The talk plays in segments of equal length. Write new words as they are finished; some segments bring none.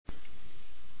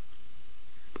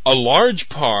A large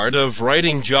part of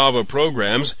writing Java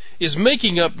programs is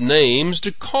making up names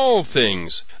to call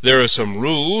things. There are some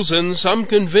rules and some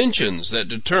conventions that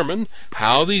determine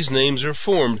how these names are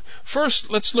formed. First,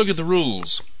 let's look at the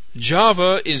rules.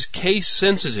 Java is case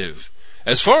sensitive.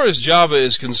 As far as Java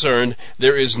is concerned,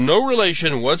 there is no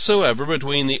relation whatsoever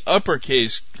between the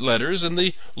uppercase letters and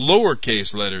the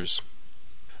lowercase letters.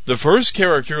 The first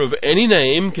character of any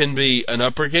name can be an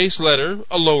uppercase letter,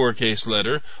 a lowercase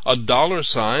letter, a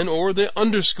 $sign, or the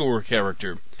underscore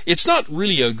character. It's not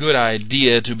really a good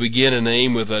idea to begin a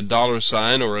name with a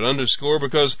 $sign or an underscore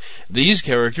because these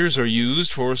characters are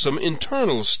used for some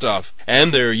internal stuff,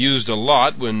 and they're used a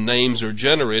lot when names are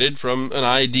generated from an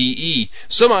IDE.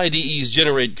 Some IDEs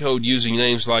generate code using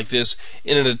names like this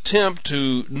in an attempt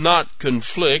to not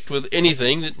conflict with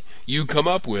anything that you come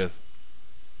up with.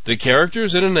 The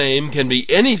characters in a name can be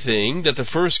anything that the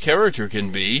first character can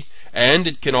be, and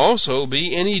it can also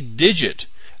be any digit.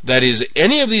 That is,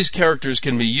 any of these characters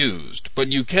can be used, but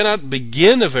you cannot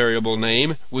begin a variable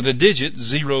name with a digit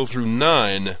 0 through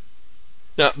 9.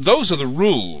 Now, those are the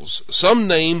rules. Some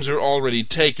names are already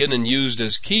taken and used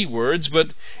as keywords, but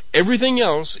everything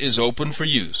else is open for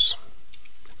use.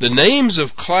 The names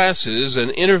of classes and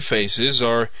interfaces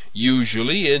are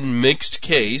usually in mixed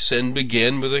case and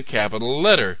begin with a capital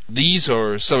letter. These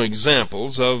are some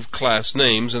examples of class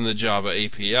names in the Java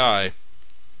API.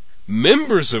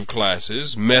 Members of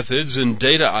classes, methods, and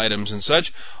data items and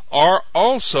such are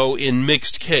also in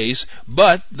mixed case,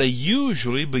 but they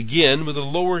usually begin with a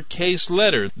lowercase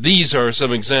letter. These are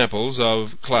some examples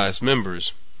of class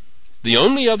members. The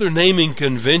only other naming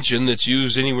convention that's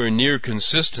used anywhere near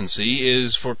consistency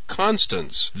is for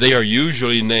constants. They are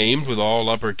usually named with all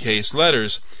uppercase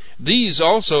letters. These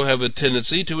also have a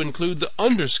tendency to include the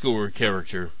underscore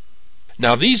character.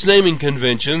 Now, these naming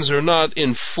conventions are not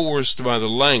enforced by the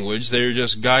language, they're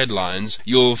just guidelines.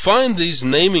 You'll find these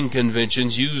naming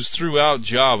conventions used throughout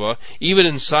Java, even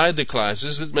inside the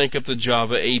classes that make up the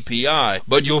Java API.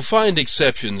 But you'll find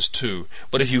exceptions too.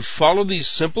 But if you follow these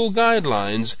simple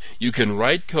guidelines, you can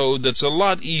write code that's a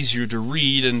lot easier to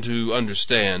read and to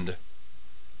understand.